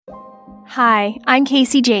Hi, I'm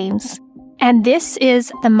Casey James, and this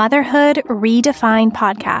is the Motherhood Redefined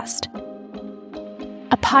podcast.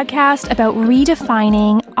 A podcast about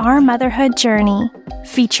redefining our motherhood journey,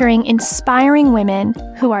 featuring inspiring women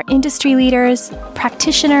who are industry leaders,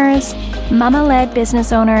 practitioners, mama-led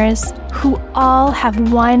business owners, who all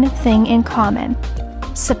have one thing in common: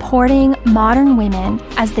 supporting modern women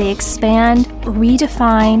as they expand,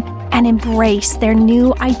 redefine, and embrace their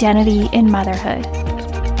new identity in motherhood.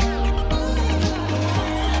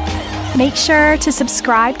 Make sure to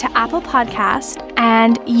subscribe to Apple Podcast,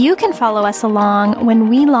 and you can follow us along when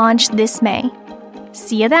we launch this May.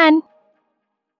 See you then.